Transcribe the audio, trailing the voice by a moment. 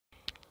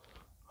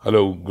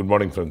Hello, good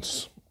morning,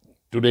 friends.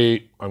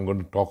 Today I'm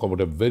going to talk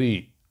about a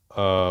very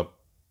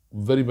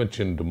much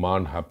in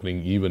demand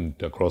happening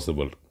event across the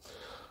world.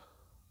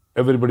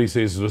 Everybody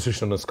says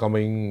recession is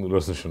coming,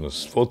 recession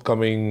is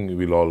forthcoming,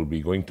 we'll all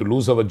be going to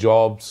lose our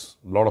jobs.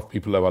 A lot of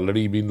people have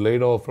already been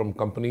laid off from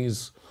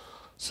companies.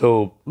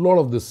 So a lot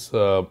of this,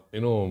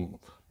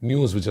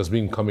 news which has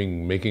been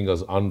coming, making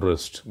us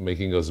unrest,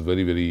 making us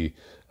very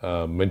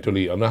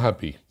mentally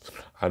unhappy,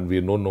 and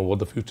we don't know what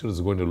the future is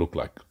going to look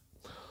like.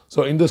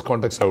 So in this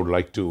context, I would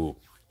like to,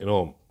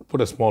 put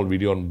a small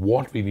video on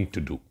what we need to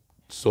do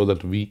so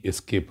that we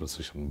escape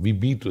recession, we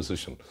beat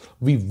recession,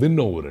 we win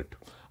over it,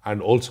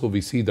 and also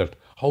we see that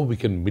how we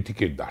can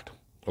mitigate that.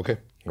 Okay,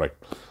 right.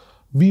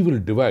 We will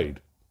divide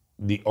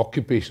the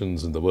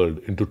occupations in the world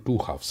into two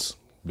halves,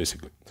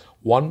 basically.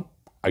 One,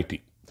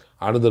 IT,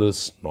 another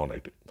is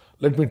non-IT.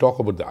 Let me talk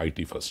about the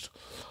IT first.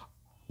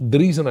 The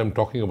reason I'm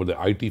talking about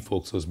the IT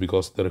folks is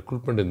because the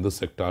recruitment in this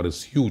sector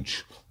is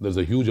huge. There's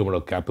a huge amount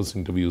of campus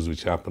interviews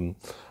which happen,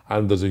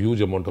 and there's a huge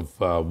amount of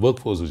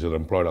workforce which are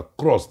employed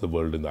across the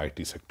world in the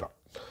IT sector.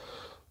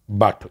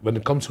 But when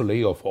it comes to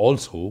layoff,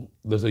 also,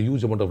 there's a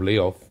huge amount of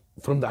layoff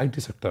from the IT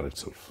sector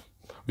itself.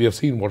 We have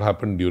seen what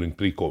happened during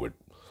pre-COVID.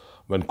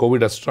 When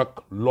COVID has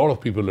struck, a lot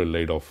of people are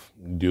laid off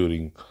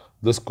during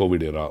this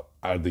COVID era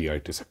at the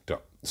IT sector.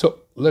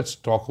 So let's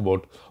talk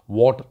about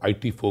what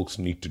IT folks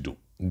need to do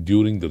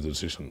during the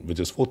recession, which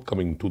is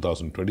forthcoming in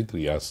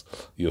 2023, as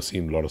you've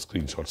seen a lot of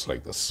screenshots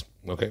like this.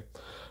 Okay.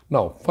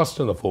 Now, first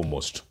and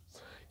foremost,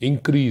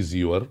 increase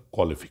your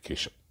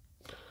qualification.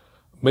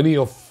 Many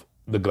of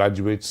the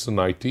graduates in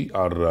IT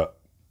are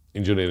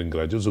engineering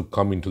graduates who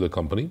come into the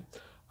company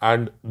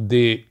and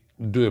they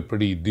do a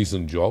pretty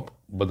decent job.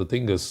 But the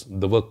thing is,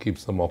 the work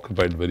keeps them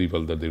occupied very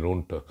well that they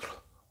don't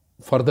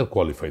further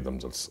qualify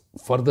themselves,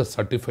 further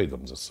certify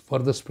themselves,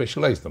 further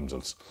specialize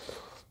themselves.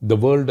 The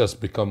world has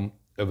become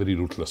a very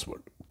ruthless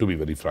world, to be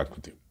very frank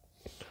with you.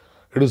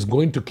 It is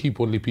going to keep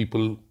only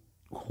people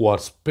who are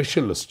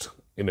specialists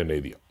in an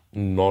area,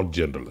 not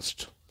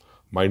generalist.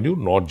 Mind you,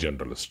 not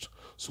generalist.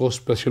 So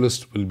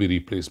specialist will be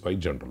replaced by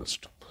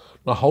generalist.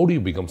 Now, how do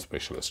you become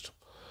specialist?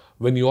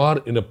 When you are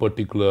in a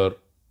particular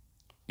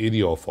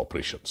area of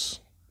operations,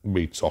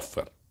 be it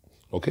software,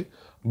 okay,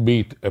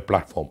 be it a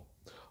platform,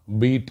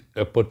 be it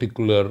a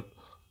particular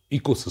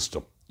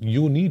ecosystem,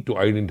 you need to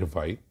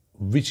identify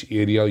which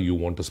area you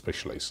want to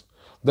specialize.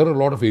 There are a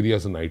lot of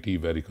areas in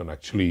IT where you can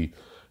actually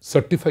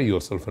certify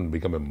yourself and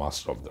become a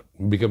master of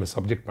that, become a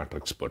subject matter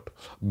expert,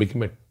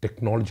 become a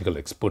technological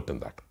expert in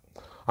that.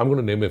 I'm going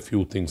to name a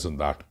few things in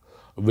that,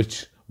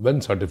 which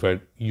when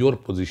certified, your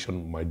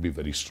position might be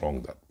very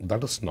strong there.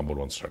 That is number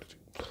one strategy.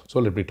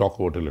 So let me talk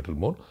about it a little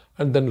more,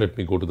 and then let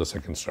me go to the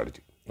second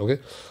strategy. Okay.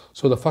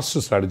 So the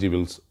first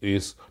strategy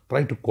is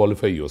try to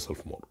qualify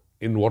yourself more.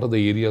 In what are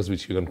the areas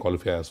which you can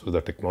qualify as far as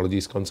the technology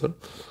is concerned?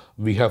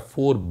 We have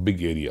four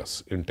big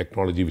areas in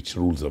technology which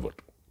rules the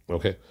world.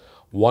 Okay.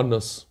 One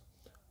is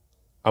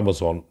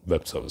Amazon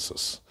Web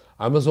Services.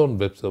 Amazon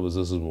Web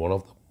Services is one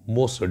of the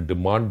most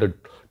demanded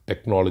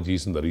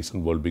technologies in the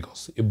recent world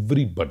because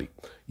every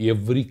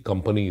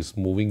company is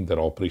moving their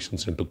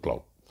operations into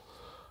cloud.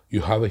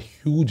 You have a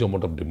huge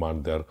amount of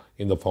demand there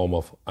in the form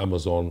of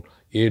Amazon,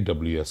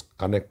 AWS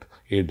Connect,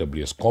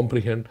 AWS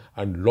Comprehend,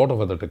 and a lot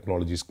of other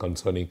technologies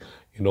concerning,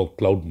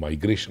 cloud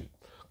migration,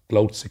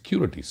 cloud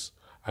securities,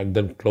 and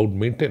then cloud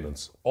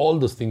maintenance. All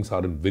these things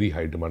are in very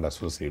high demand as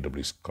far as AWS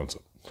is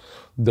concerned.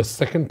 The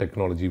second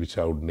technology which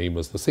I would name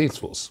is the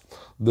Salesforce.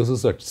 This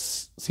is a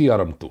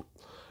CRM tool,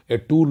 a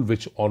tool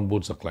which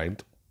onboards a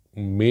client,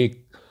 makes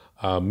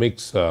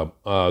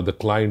the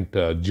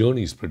client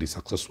journeys pretty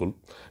successful,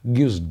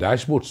 gives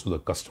dashboards to the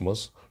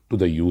customers, to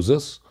the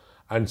users,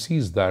 and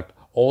sees that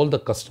all the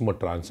customer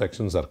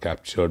transactions are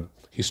captured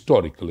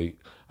historically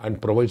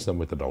and provides them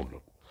with a download.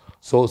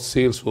 So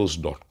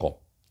salesforce.com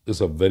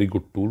is a very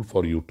good tool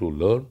for you to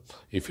learn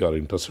if you are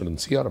interested in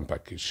CRM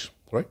package,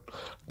 right?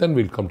 Then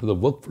we'll come to the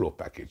workflow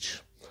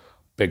package,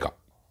 Pega.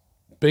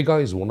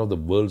 Pega is one of the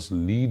world's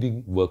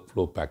leading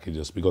workflow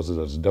packages because it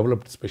has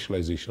developed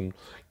specialization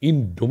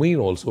in domain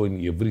also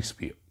in every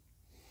sphere.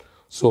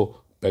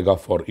 So Pega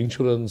for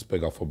insurance,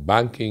 Pega for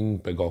banking,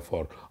 Pega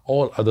for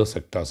all other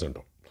sectors and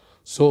all.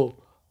 So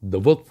the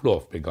workflow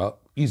of Pega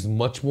is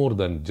much more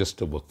than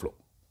just a workflow.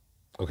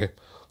 Okay.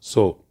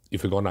 So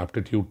if you got an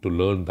aptitude to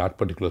learn that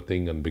particular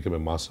thing and become a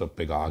master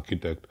Pega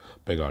architect,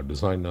 Pega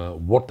designer,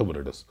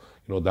 whatever it is,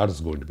 that is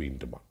going to be in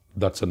demand.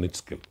 That's a niche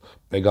skill.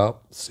 Pega,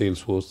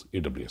 Salesforce,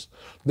 AWS.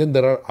 Then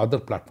there are other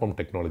platform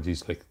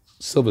technologies like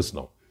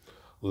ServiceNow,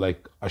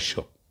 like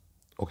Azure.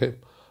 Okay.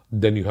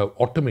 Then you have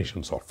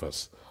automation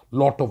softwares.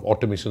 Lot of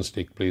automations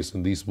take place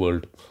in this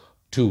world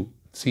to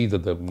see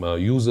that the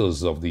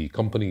users of the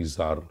companies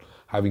are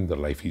having their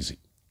life easy.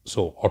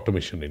 So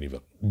automation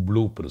anywhere.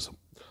 Blue Prism,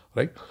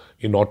 right?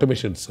 In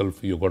automation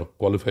itself, you've got to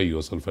qualify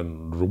yourself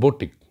in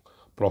robotic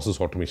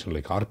process automation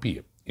like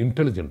RPA,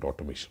 intelligent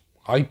automation,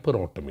 hyper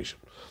automation.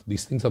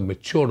 These things have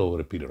matured over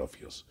a period of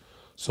years.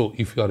 So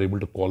if you are able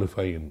to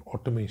qualify in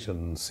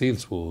automation,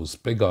 Salesforce,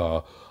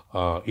 Pega,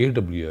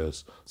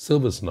 AWS,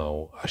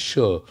 ServiceNow,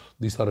 Azure.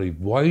 These are a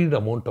wide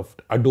amount of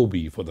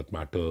Adobe for that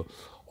matter.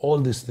 All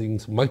these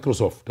things,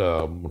 Microsoft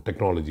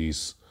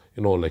technologies,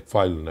 like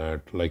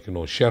FileNet, like,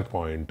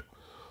 SharePoint,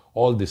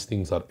 all these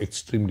things are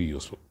extremely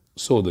useful.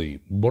 So the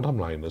bottom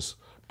line is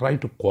try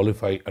to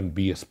qualify and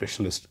be a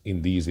specialist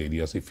in these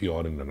areas if you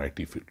are in an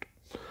IT field.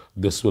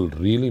 This will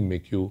really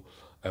make you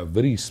a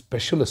very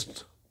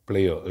specialist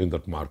player in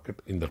that market,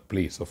 in that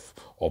place of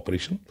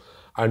operation,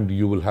 and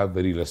you will have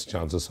very less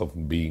chances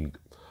of being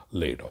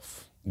laid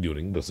off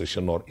during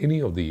recession or any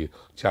of the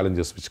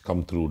challenges which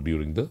come through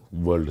during the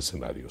world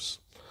scenarios.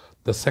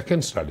 The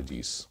second strategy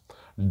is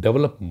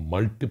develop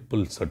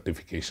multiple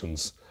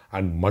certifications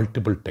and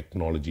multiple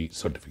technology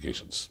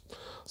certifications.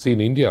 See,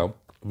 in India,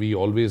 we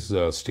always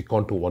stick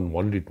on to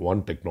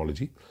one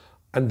technology,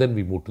 and then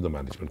we move to the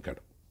management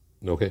cadre.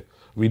 Okay,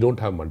 we don't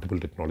have multiple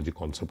technology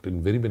concept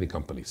in very many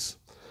companies.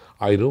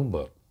 I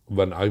remember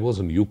when I was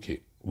in UK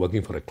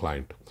working for a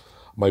client,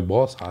 my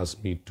boss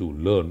asked me to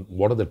learn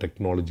what are the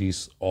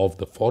technologies of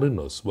the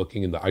foreigners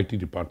working in the IT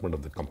department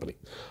of the company.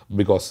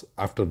 Because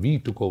after we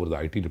took over the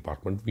IT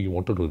department, we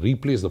wanted to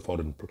replace the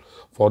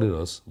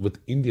foreigners with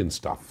Indian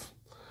staff.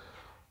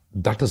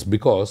 That is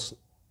because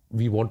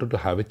we wanted to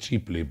have a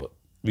cheap labor.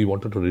 We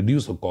wanted to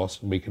reduce the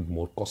cost, make it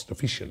more cost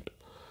efficient.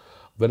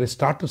 When I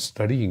started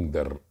studying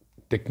their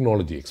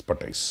technology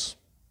expertise,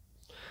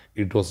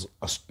 it was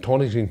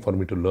astonishing for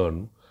me to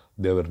learn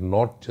they were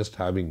not just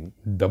having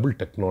double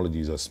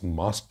technologies as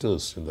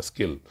masters in the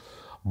skill,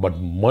 but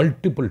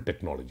multiple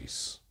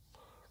technologies.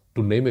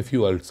 To name a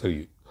few, I'll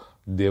say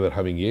they were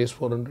having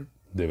AS400,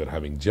 they were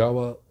having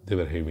Java, they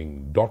were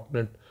having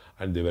 .NET,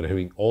 and they were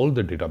having all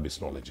the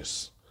database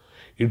knowledges.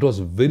 It was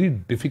very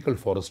difficult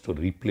for us to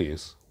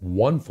replace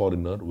one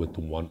foreigner with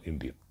one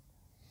Indian.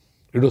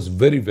 It was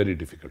very, very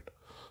difficult.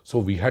 So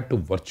we had to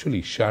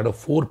virtually shadow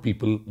 4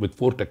 people with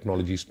 4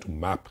 technologies to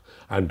map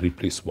and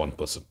replace one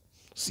person.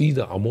 See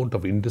the amount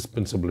of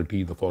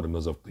indispensability the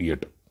foreigners have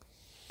created.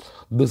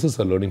 This is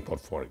a learning for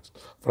foreigners.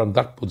 From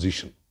that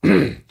position,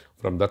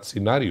 from that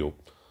scenario,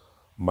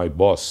 my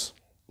boss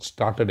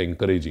started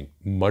encouraging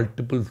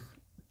multiple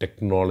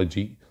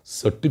technology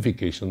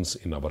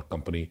certifications in our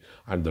company,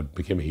 and that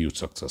became a huge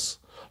success.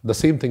 The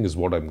same thing is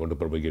what I'm going to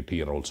propagate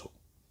here also.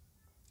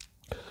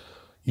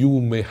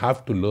 You may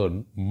have to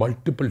learn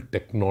multiple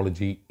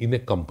technology in a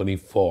company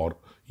for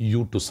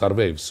you to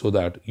survive so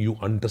that you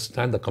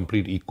understand the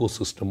complete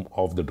ecosystem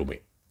of the domain.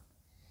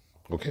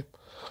 Okay?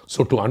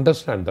 So to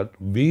understand that,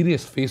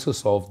 various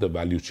phases of the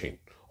value chain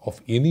of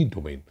any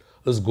domain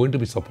is going to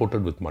be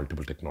supported with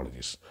multiple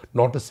technologies.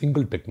 Not a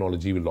single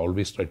technology will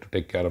always try to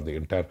take care of the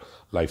entire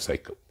life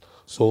cycle.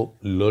 So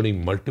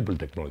learning multiple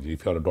technology.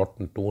 If you are a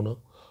 .NET owner,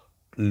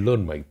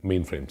 learn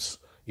mainframes.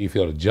 If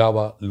you are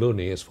Java, learn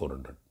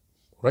AS400.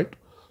 Right?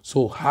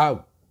 So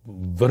have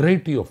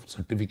variety of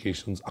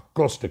certifications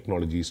across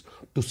technologies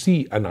to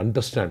see and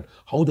understand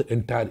how the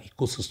entire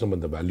ecosystem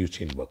and the value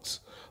chain works.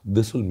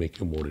 This will make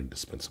you more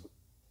indispensable.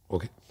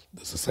 Okay,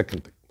 this is the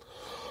second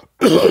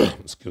thing.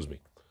 Excuse me.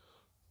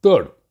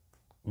 Third,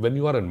 when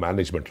you are in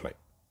management line,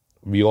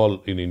 we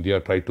all in India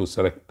try to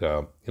select,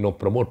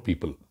 promote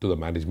people to the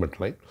management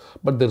line,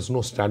 but there is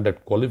no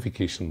standard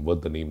qualification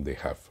worth the name they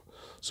have.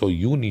 So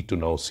you need to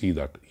now see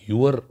that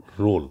your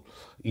role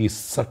is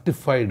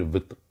certified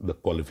with the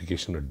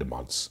qualification it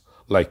demands,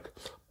 like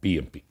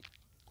PMP,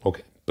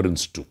 okay,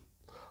 Prince 2,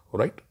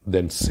 right?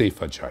 Then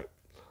Safe Agile,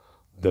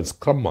 then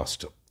Scrum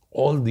Master.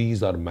 All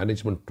these are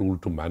management tools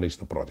to manage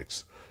the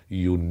projects.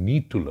 You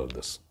need to learn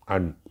this,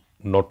 and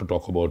not to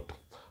talk about,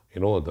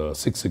 the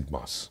Six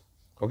Sigmas,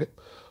 okay?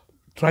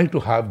 Try to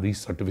have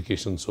these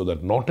certifications so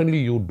that not only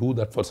you do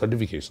that for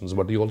certifications,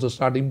 but you also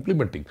start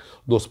implementing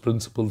those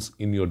principles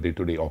in your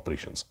day-to-day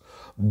operations.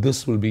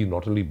 This will be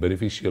not only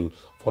beneficial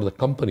for the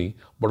company,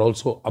 but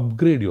also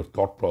upgrade your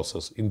thought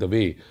process in the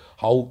way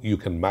how you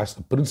can match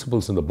the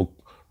principles in the book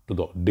to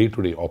the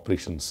day-to-day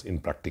operations in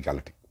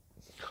practicality.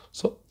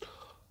 So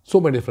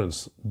my dear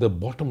friends, the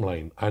bottom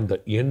line and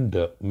the end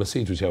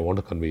message which I want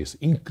to convey is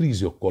increase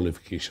your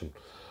qualification.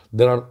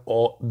 There are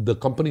the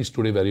companies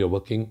today where you're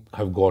working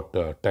have got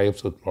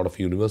tie-ups with a lot of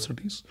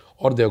universities,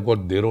 or they have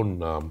got their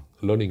own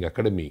learning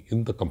academy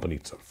in the company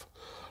itself.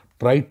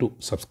 Try to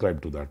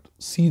subscribe to that.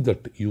 See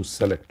that you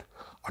select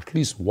at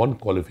least one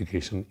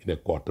qualification in a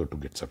quarter to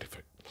get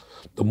certified.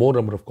 The more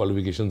number of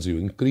qualifications you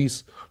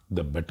increase,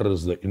 the better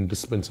is the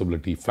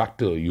indispensability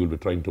factor you will be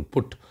trying to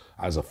put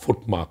as a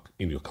footmark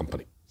in your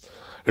company.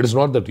 It is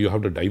not that you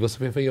have to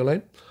diversify your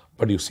line,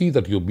 but you see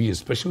that you be a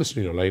specialist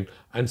in your line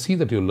and see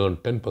that you learn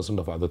 10%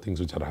 of other things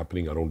which are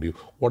happening around you,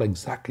 what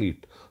exactly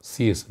it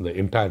sees in the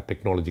entire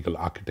technological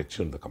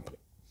architecture in the company.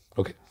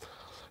 Okay.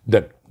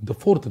 Then the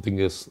fourth thing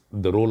is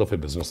the role of a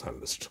business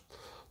analyst.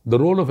 The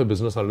role of a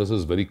business analyst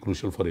is very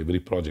crucial for every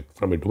project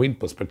from a domain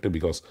perspective,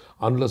 because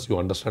unless you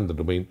understand the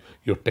domain,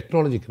 your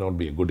technology cannot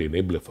be a good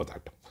enabler for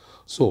that.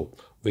 So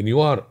when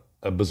you are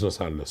a business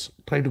analyst,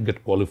 try to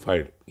get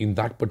qualified in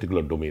that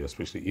particular domain,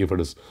 especially if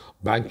it is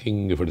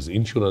banking, if it is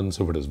insurance,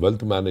 if it is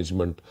wealth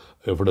management,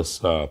 if it is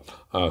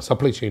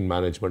supply chain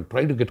management.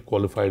 Try to get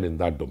qualified in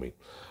that domain.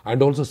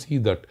 And also see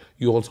that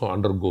you also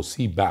undergo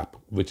CBAP,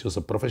 which is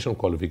a professional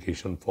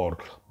qualification for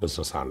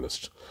business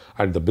analyst.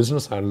 And the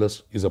business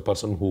analyst is a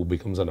person who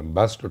becomes an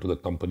ambassador to the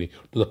company,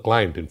 to the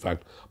client, in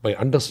fact, by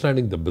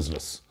understanding the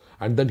business.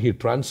 And then he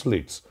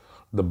translates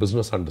the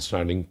business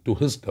understanding to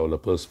his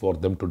developers for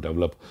them to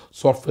develop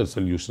software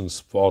solutions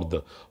for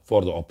the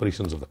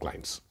operations of the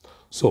clients.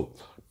 So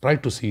try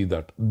to see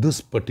that this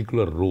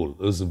particular role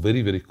is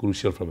very, very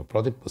crucial from a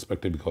project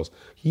perspective, because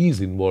he is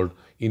involved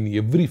in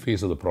every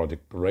phase of the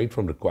project, right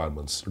from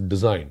requirements,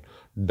 design,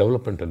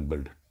 development and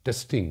build,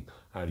 testing,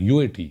 and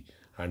UAT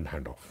and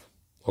handoff.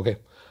 Okay.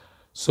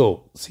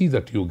 So see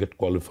that you get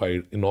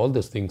qualified in all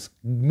these things.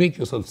 Make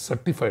yourself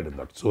certified in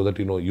that, so that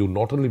you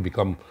not only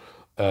become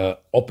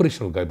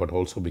operational guy, but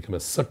also become a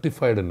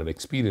certified and an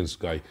experienced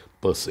guy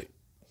per se,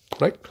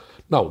 right?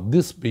 Now,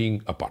 this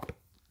being a part.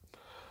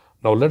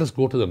 Now, let us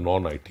go to the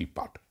non-IT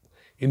part.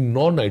 In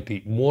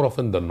non-IT, more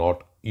often than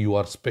not, you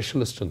are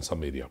specialist in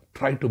some area.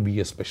 Try to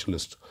be a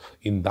specialist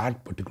in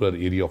that particular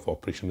area of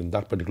operation, in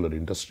that particular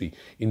industry,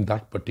 in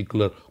that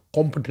particular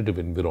competitive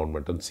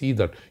environment, and see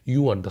that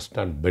you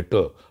understand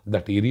better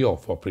that area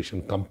of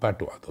operation compared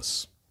to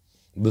others.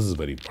 This is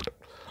very important.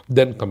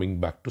 Then coming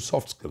back to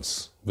soft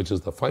skills, which is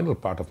the final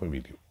part of my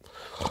video.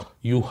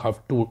 You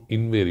have to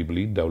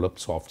invariably develop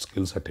soft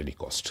skills at any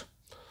cost.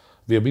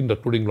 We have been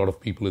recruiting a lot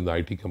of people in the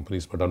IT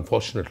companies, but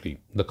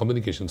unfortunately, the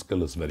communication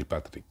skill is very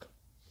pathetic.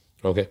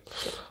 Okay?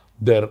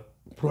 Their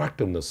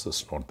proactiveness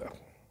is not there.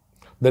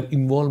 Their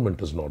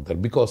involvement is not there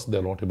because they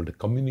are not able to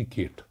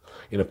communicate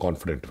in a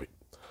confident way.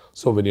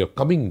 So when you're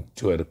coming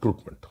to a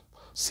recruitment,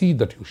 see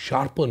that you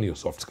sharpen your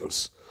soft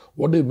skills.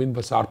 What do you mean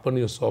by sharpen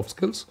your soft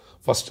skills?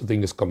 First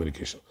thing is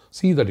communication.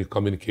 See that you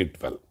communicate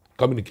well,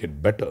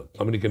 communicate better,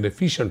 communicate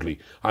efficiently,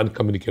 and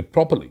communicate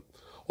properly.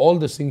 All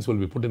these things will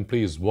be put in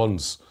place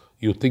once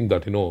you think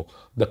that,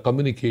 the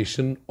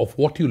communication of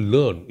what you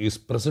learn is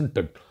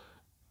presented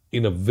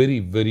in a very,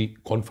 very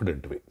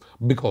confident way,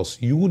 because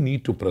you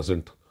need to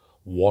present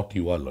what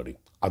you are learning.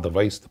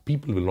 Otherwise, the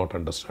people will not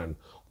understand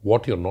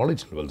what your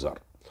knowledge levels are.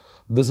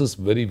 This is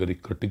very, very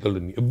critical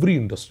in every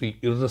industry,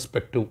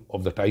 irrespective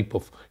of the type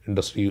of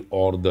industry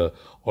or the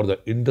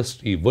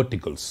industry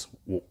verticals,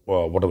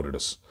 whatever it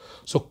is.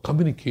 So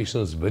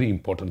communication is very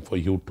important for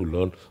you to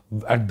learn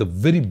at the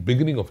very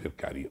beginning of your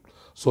career,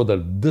 so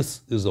that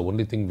this is the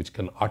only thing which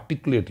can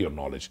articulate your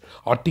knowledge,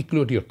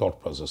 articulate your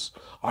thought process,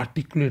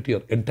 articulate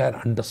your entire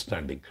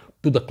understanding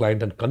to the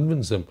client and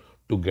convince them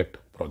to get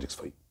projects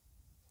for you.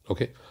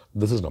 Okay,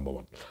 this is number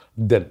one.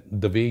 Then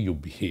the way you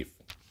behave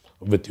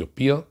with your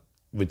peer,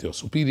 with your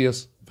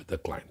superiors, with the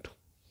client,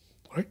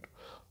 right?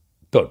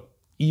 Third,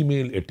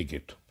 email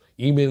etiquette.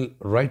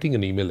 Writing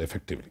an email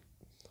effectively.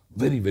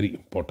 Very, very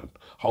important.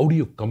 How do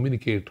you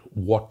communicate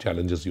what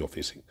challenges you are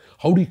facing?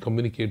 How do you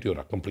communicate your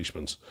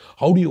accomplishments?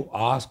 How do you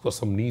ask for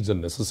some needs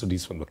and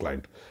necessities from the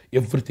client?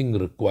 Everything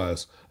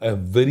requires a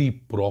very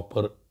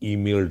proper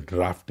email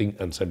drafting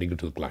and sending it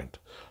to the client.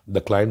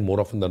 The client,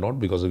 more often than not,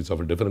 because it's of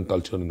a different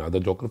culture in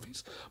other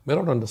geographies, may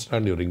not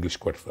understand your English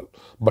quite well.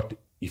 But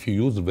if you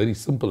use very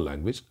simple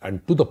language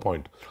and to the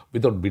point,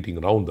 without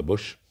beating around the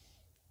bush,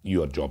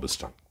 your job is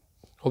done.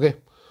 Okay?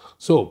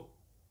 So,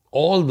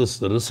 all this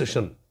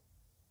recession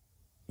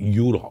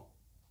Euro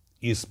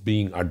is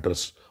being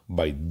addressed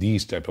by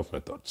these type of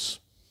methods,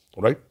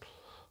 right?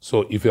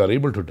 So, if you are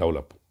able to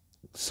develop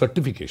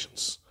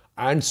certifications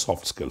and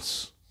soft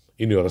skills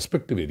in your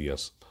respective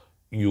areas,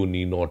 you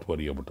need not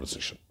worry about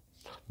recession.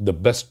 The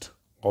best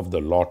of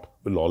the lot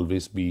will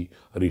always be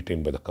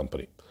retained by the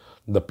company.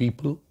 The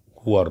people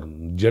who are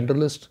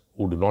generalists,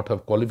 who do not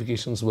have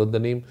qualifications worth the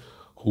name,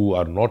 who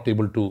are not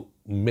able to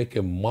make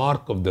a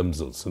mark of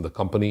themselves in the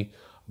company,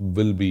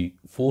 will be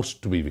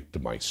forced to be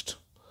victimized.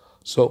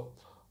 So,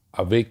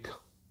 awake,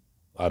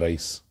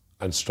 arise,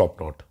 and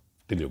stop not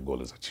till your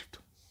goal is achieved.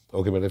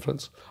 Okay, my dear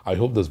friends, I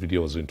hope this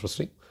video was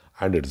interesting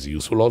and it is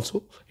useful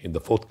also in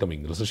the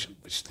forthcoming recession,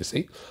 which they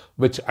say,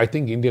 which I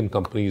think Indian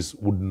companies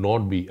would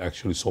not be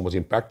actually so much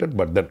impacted,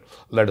 but then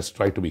let us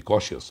try to be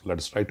cautious. Let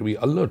us try to be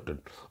alerted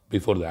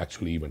before the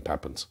actual event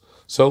happens.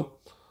 So,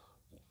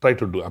 try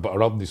to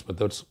adopt these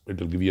methods. It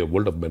will give you a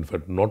world of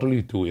benefit, not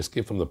only to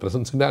escape from the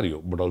present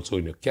scenario, but also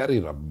in your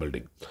career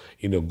upbuilding,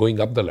 in your going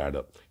up the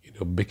ladder, in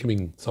your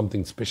becoming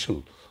something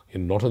special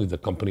in not only the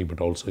company,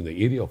 but also in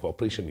the area of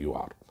operation you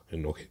are.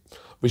 And okay,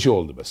 wish you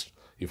all the best.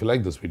 If you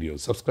like this video,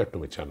 subscribe to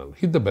my channel,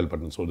 hit the bell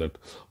button so that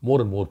more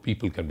and more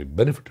people can be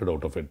benefited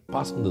out of it.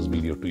 Pass on this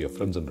video to your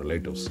friends and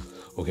relatives.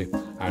 Okay,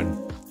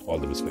 and all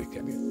the best for your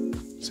career.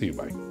 See you,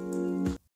 bye.